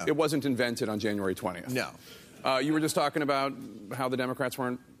 It wasn't invented on January 20th. No. You were just talking about how the Democrats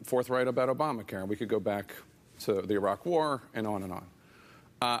weren't forthright about Obamacare. We could go back to the Iraq War and on and on.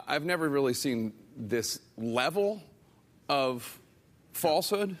 I've never really seen this level of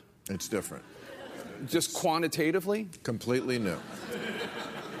falsehood. It's different. Just quantitatively. Completely new.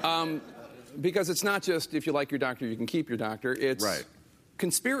 Because it's not just if you like your doctor, you can keep your doctor. It's right.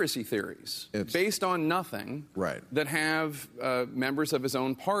 Conspiracy theories based on nothing that have members of his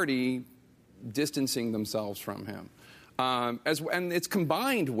own party distancing themselves from him. And it's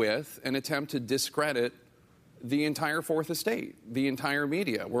combined with an attempt to discredit the entire Fourth Estate, the entire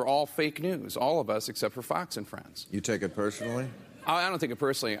media. We're all fake news, all of us except for Fox and Friends. You take it personally? I don't take it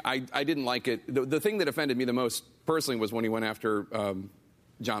personally. I didn't like it. The thing that offended me the most personally was when he went after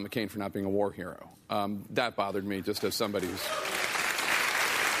John McCain for not being a war hero. That bothered me just as somebody who's...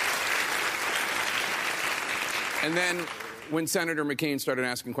 And then when Senator McCain started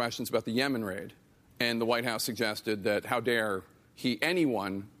asking questions about the Yemen raid, and the White House suggested that how dare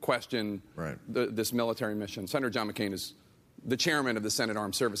anyone question this military mission. Senator John McCain is the chairman of the Senate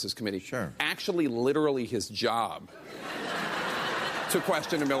Armed Services Committee. Sure. Actually, literally his job to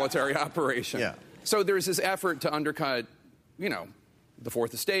question a military operation. Yeah. So there's this effort to undercut, the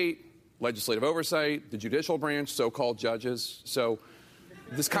Fourth Estate, legislative oversight, the judicial branch, so-called judges. So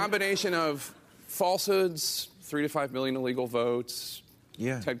this combination of falsehoods, 3 to 5 million illegal votes,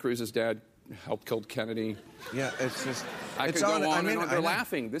 Ted Cruz's dad helped kill Kennedy. Yeah, it's just... I could go on and on. They're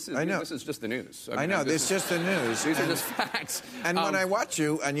laughing. This is just the news. I know, it's just the news. These are just facts. And when I watch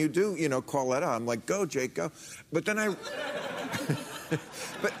you, and you do, call that out, I'm like, go, Jake, go. But then I...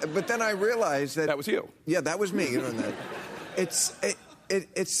 but then I realized that... That was you. Yeah, that was me. It's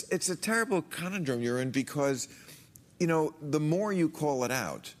a terrible conundrum you're in because, the more you call it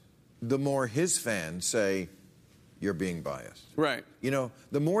out, the more his fans say... You're being biased. Right.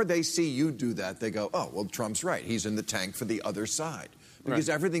 The more they see you do that, they go, oh, well, Trump's right. He's in the tank for the other side. Because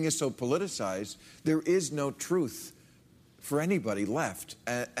everything is so politicized, there is no truth for anybody left.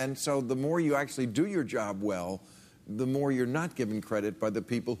 And so the more you actually do your job well, the more you're not given credit by the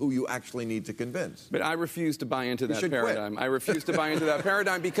people who you actually need to convince. But I refuse to buy into that paradigm. Quit. I refuse to buy into that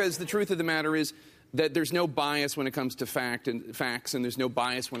paradigm because the truth of the matter is that there's no bias when it comes to facts, and there's no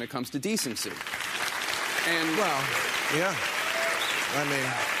bias when it comes to decency. And well, yeah. I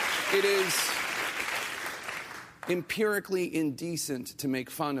mean, it is empirically indecent to make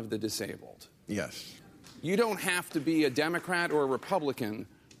fun of the disabled. Yes. You don't have to be a Democrat or a Republican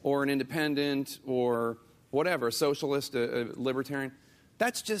or an independent or whatever, a socialist, a libertarian.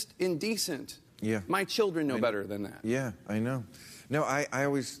 That's just indecent. Yeah. My children know better than that. Yeah, I know. No, I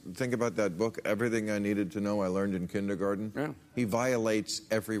always think about that book, Everything I Needed to Know I Learned in Kindergarten. Yeah. He violates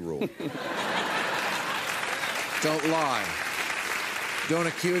every rule. Don't lie. Don't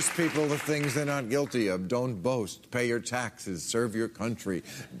accuse people of things they're not guilty of. Don't boast. Pay your taxes. Serve your country.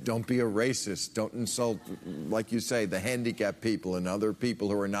 Don't be a racist. Don't insult, like you say, the handicapped people and other people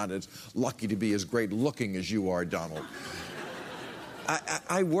who are not as lucky to be as great looking as you are, Donald.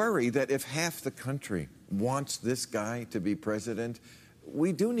 I worry that if half the country wants this guy to be president,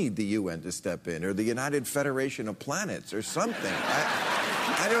 we do need the UN to step in, or the United Federation of Planets, or something.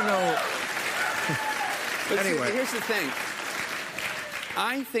 I don't know. But anyway. Here's the thing.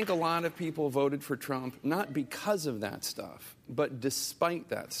 I think a lot of people voted for Trump not because of that stuff, but despite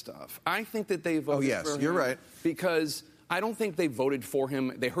that stuff. I think that they voted for him. You're right. Because I don't think they voted for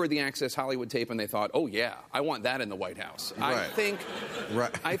him. They heard the Access Hollywood tape and they thought, oh, yeah, I want that in the White House. Right.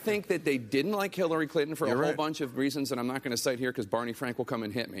 I think that they didn't like Hillary Clinton for a whole bunch of reasons that I'm not going to cite here because Barney Frank will come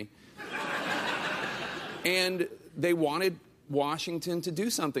and hit me. And they wanted Washington to do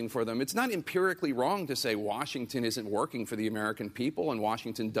something for them. It's not empirically wrong to say Washington isn't working for the American people and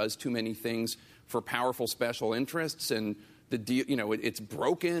Washington does too many things for powerful special interests and the deal, it's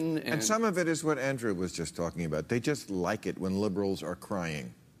broken. And some of it is what Andrew was just talking about. They just like it when liberals are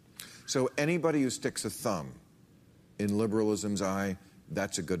crying. So anybody who sticks a thumb in liberalism's eye,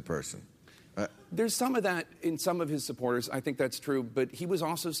 that's a good person. There's some of that in some of his supporters. I think that's true. But he was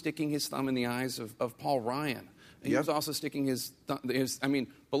also sticking his thumb in the eyes of Paul Ryan. He was also sticking his I mean,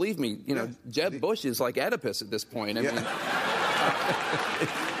 believe me, Jeb Bush is like Oedipus at this point. I mean,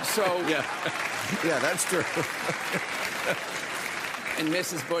 yeah, that's true. And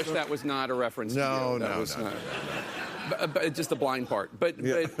Mrs. Bush, that was not a reference to you. That was not. But just the blind part. But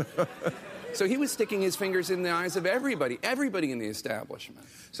so he was sticking his fingers in the eyes of everybody in the establishment.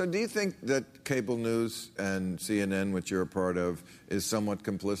 So do you think that cable news and CNN, which you're a part of, is somewhat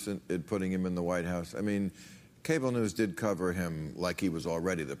complicit in putting him in the White House? I mean, cable news did cover him like he was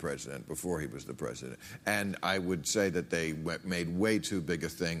already the president before he was the president. And I would say that they made way too big a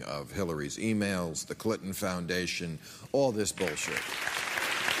thing of Hillary's emails, the Clinton Foundation, all this bullshit.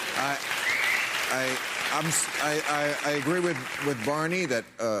 I agree with Barney that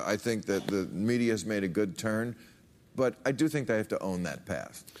I think that the media has made a good turn, but I do think they have to own that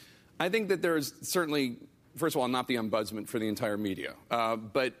past. I think that there's certainly, first of all, I'm not the ombudsman for the entire media,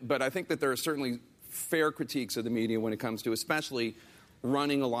 but I think that there are certainly fair critiques of the media when it comes to especially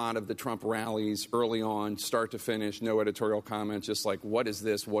running a lot of the Trump rallies early on, start to finish, no editorial comments, just like, what is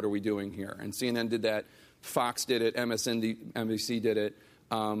this? What are we doing here? And CNN did that. Fox did it. MSNBC did it.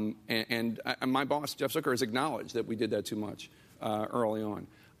 And my boss, Jeff Zucker, has acknowledged that we did that too much early on.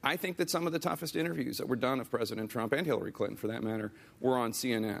 I think that some of the toughest interviews that were done of President Trump and Hillary Clinton, for that matter, were on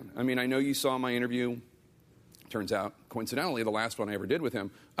CNN. I mean, I know you saw my interview. Turns out, coincidentally, the last one I ever did with him,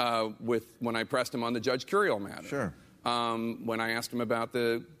 when I pressed him on the Judge Curiel matter. Sure. When I asked him about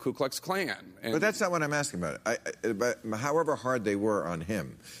the Ku Klux Klan. But that's not what I'm asking about. But however hard they were on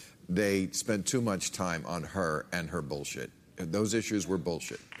him, they spent too much time on her and her bullshit. Those issues were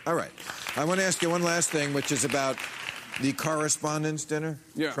bullshit. All right. I want to ask you one last thing, which is about the correspondence dinner.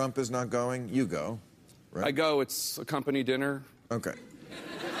 Yeah. Trump is not going. You go. Right? I go. It's a company dinner. Okay.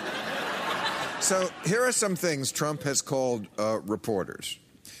 So here are some things Trump has called reporters.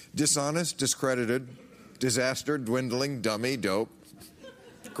 Dishonest, discredited, disaster, dwindling, dummy, dope,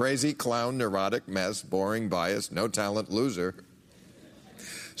 crazy, clown, neurotic, mess, boring, biased, no talent, loser,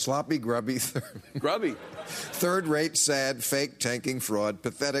 sloppy, grubby, third-rate, sad, fake, tanking, fraud,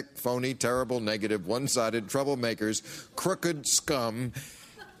 pathetic, phony, terrible, negative, one-sided, troublemakers, crooked, scum,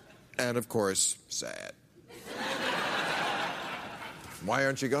 and, of course, sad. Why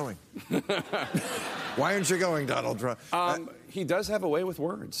aren't you going? Why aren't you going, Donald Trump? He does have a way with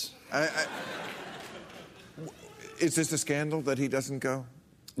words. Is this a scandal that he doesn't go?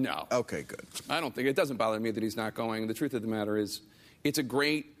 No. Okay, good. I don't think it doesn't bother me that he's not going. The truth of the matter is, it's a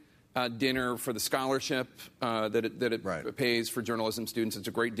great dinner for the scholarship that it pays for journalism students. It's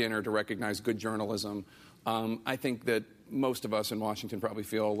a great dinner to recognize good journalism. I think that most of us in Washington probably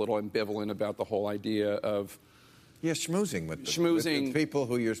feel a little ambivalent about the whole idea of schmoozing with the people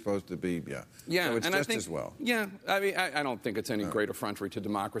who you're supposed to be, Yeah, so it's and just I think, as well. Yeah, I mean, I don't think it's any great effrontery to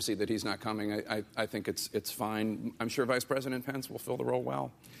democracy that he's not coming. I think it's fine. I'm sure Vice President Pence will fill the role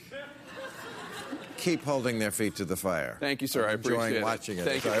well. Keep holding their feet to the fire. Thank you, sir. I appreciate it. Enjoying watching it,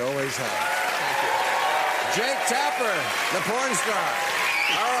 Thank as you. I always have. Thank you. Jake Tapper, the porn star.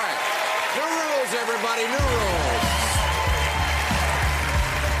 All right. New rules, everybody. New rules.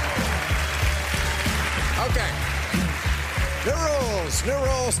 Okay. New rules. New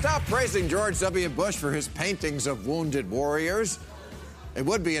rules. Stop praising George W. Bush for his paintings of wounded warriors. It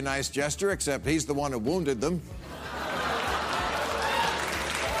would be a nice gesture, except he's the one who wounded them.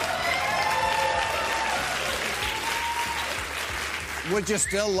 Would you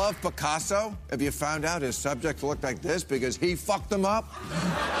still love Picasso if you found out his subjects looked like this because he fucked them up?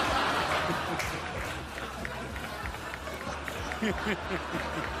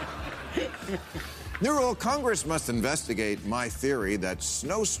 New rule, Congress must investigate my theory that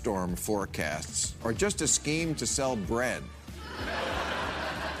snowstorm forecasts are just a scheme to sell bread.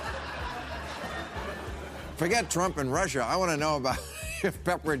 Forget Trump and Russia. I want to know about if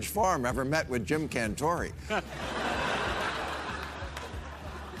Pepperidge Farm ever met with Jim Cantori.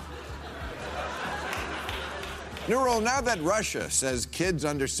 New rule, now that Russia says kids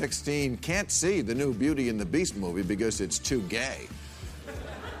under 16 can't see the new Beauty and the Beast movie because it's too gay,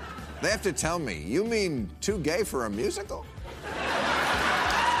 they have to tell me, you mean too gay for a musical?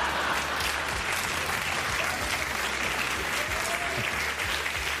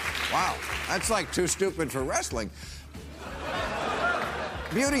 Wow, that's like too stupid for wrestling.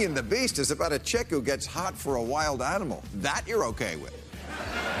 Beauty and the Beast is about a chick who gets hot for a wild animal. That you're okay with.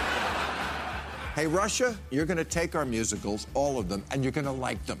 Hey, Russia, you're going to take our musicals, all of them, and you're going to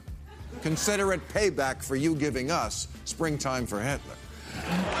like them. Consider it payback for you giving us Springtime for Hitler.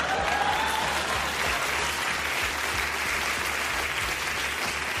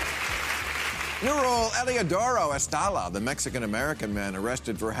 New rule, Eliodoro Estala, the Mexican-American man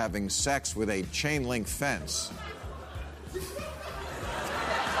arrested for having sex with a chain-link fence,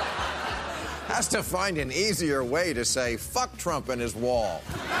 has to find an easier way to say fuck Trump and his wall.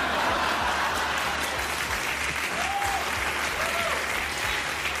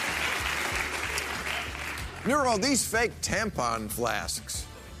 New rule, these fake tampon flasks.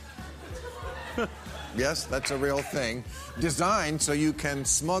 Yes, that's a real thing. Designed so you can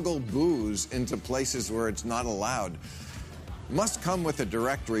smuggle booze into places where it's not allowed. Must come with a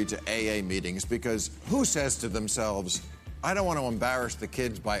directory to AA meetings, because who says to themselves, I don't want to embarrass the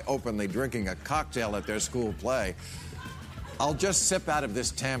kids by openly drinking a cocktail at their school play. I'll just sip out of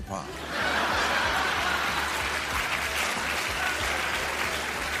this tampon.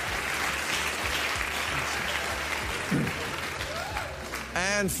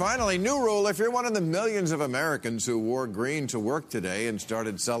 And finally, new rule, if you're one of the millions of Americans who wore green to work today and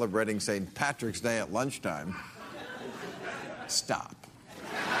started celebrating St. Patrick's Day at lunchtime, stop.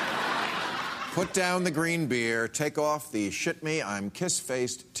 Put down the green beer, take off the shit me, I'm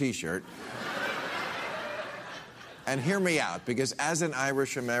kiss-faced t-shirt, and hear me out, because as an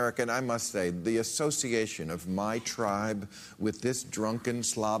Irish American, I must say, the association of my tribe with this drunken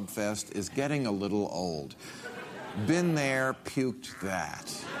slob fest is getting a little old. Been there, puked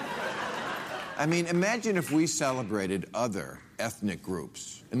that. I mean, imagine if we celebrated other ethnic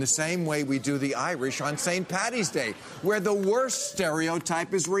groups in the same way we do the Irish on St. Paddy's Day, where the worst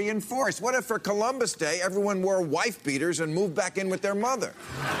stereotype is reinforced. What if for Columbus Day, everyone wore wife beaters and moved back in with their mother?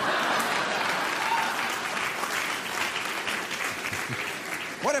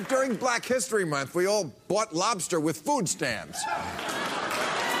 What if during Black History Month, we all bought lobster with food stamps?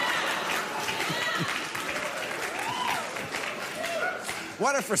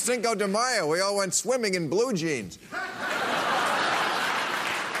 What if for Cinco de Mayo, we all went swimming in blue jeans?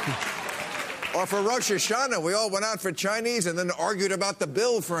 Or for Rosh Hashanah, we all went out for Chinese and then argued about the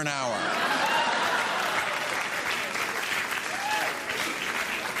bill for an hour.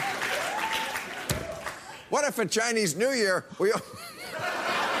 What if for Chinese New Year, we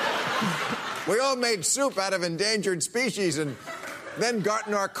all made soup out of endangered species and then got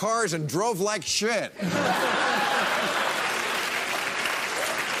in our cars and drove like shit?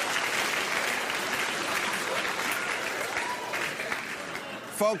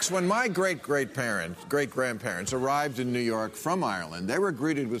 Folks, when my great-grandparents arrived in New York from Ireland, they were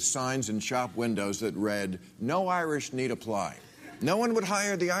greeted with signs in shop windows that read, "No Irish need apply." No one would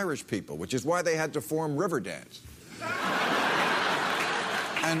hire the Irish people, which is why they had to form Riverdance.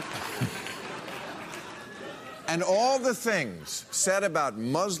 And all the things said about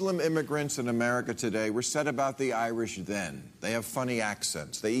Muslim immigrants in America today were said about the Irish then. They have funny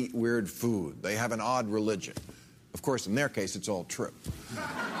accents. They eat weird food. They have an odd religion. Of course, in their case, it's all true.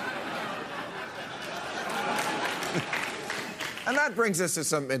 And that brings us to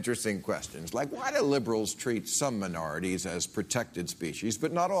some interesting questions, like why do liberals treat some minorities as protected species,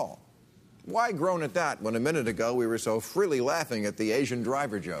 but not all? Why groan at that when a minute ago we were so freely laughing at the Asian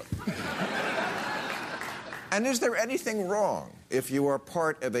driver joke? And is there anything wrong if you are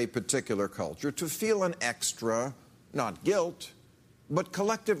part of a particular culture to feel an extra, not guilt, but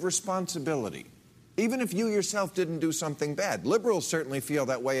collective responsibility? Even if you yourself didn't do something bad. Liberals certainly feel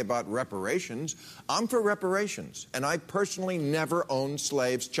that way about reparations. I'm for reparations, and I personally never owned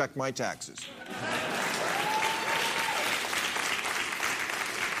slaves. Check my taxes.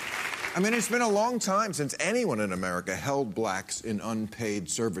 I mean, it's been a long time since anyone in America held blacks in unpaid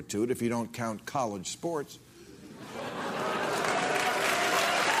servitude, if you don't count college sports.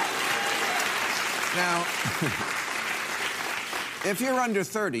 Now, if you're under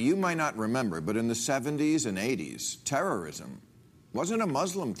 30, you might not remember, but in the 70s and 80s, terrorism wasn't a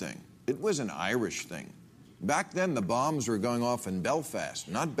Muslim thing. It was an Irish thing. Back then, the bombs were going off in Belfast,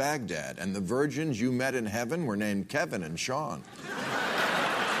 not Baghdad, and the virgins you met in heaven were named Kevin and Sean.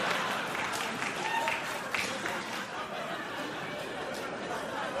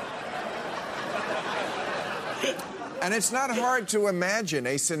 And it's not hard to imagine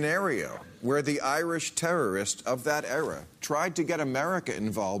a scenario where the Irish terrorists of that era tried to get America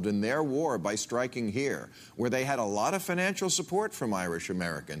involved in their war by striking here, where they had a lot of financial support from Irish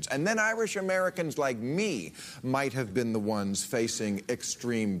Americans. And then Irish Americans like me might have been the ones facing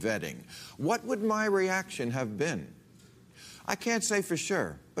extreme vetting. What would my reaction have been? I can't say for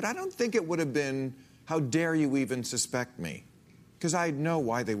sure, but I don't think it would have been, how dare you even suspect me? Because I'd know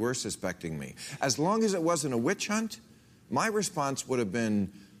why they were suspecting me. As long as it wasn't a witch hunt, my response would have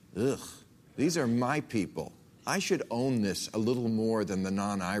been, ugh, these are my people. I should own this a little more than the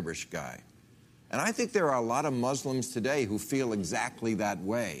non-Irish guy. And I think there are a lot of Muslims today who feel exactly that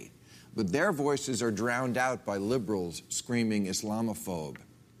way. but their voices are drowned out by liberals screaming Islamophobe.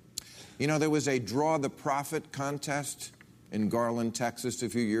 You know, there was a Draw the Prophet contest in Garland, Texas a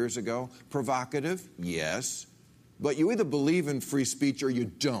few years ago. Provocative? Yes. But you either believe in free speech or you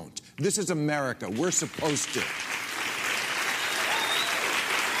don't. This is America. We're supposed to.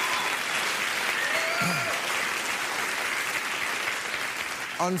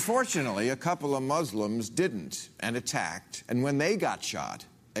 Unfortunately, a couple of Muslims didn't and attacked. And when they got shot,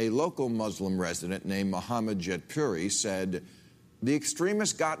 a local Muslim resident named Mohammed Jetpuri said, "The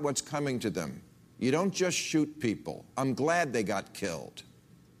extremists got what's coming to them. You don't just shoot people. I'm glad they got killed."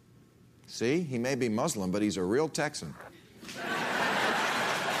 See, he may be Muslim, but he's a real Texan.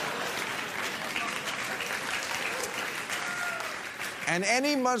 And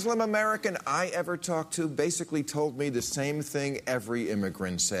any Muslim American I ever talked to basically told me the same thing every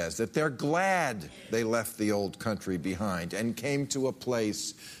immigrant says, that they're glad they left the old country behind and came to a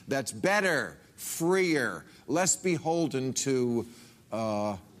place that's better, freer, less beholden to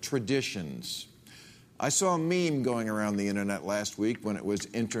traditions. I saw a meme going around the internet last week when it was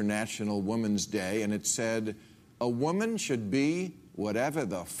International Women's Day, and it said, "A woman should be whatever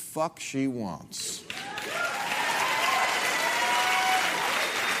the fuck she wants."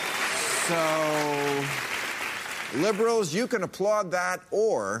 So, liberals, you can applaud that,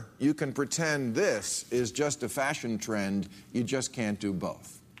 or you can pretend this is just a fashion trend. You just can't do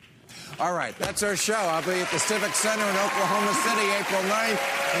both. All right, that's our show. I'll be at the Civic Center in Oklahoma City, April 9th,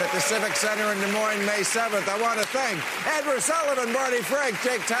 and at the Civic Center in Des Moines, May 7th. I want to thank Andrew Sullivan, Marty Frank,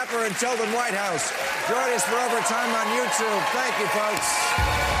 Jake Tapper, and Sheldon Whitehouse. Join us for Overtime on YouTube. Thank you, folks.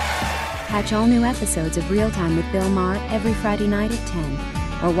 Catch all new episodes of Real Time with Bill Maher every Friday night at 10,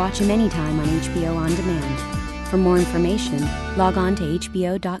 or watch him anytime on HBO On Demand. For more information, log on to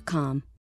HBO.com.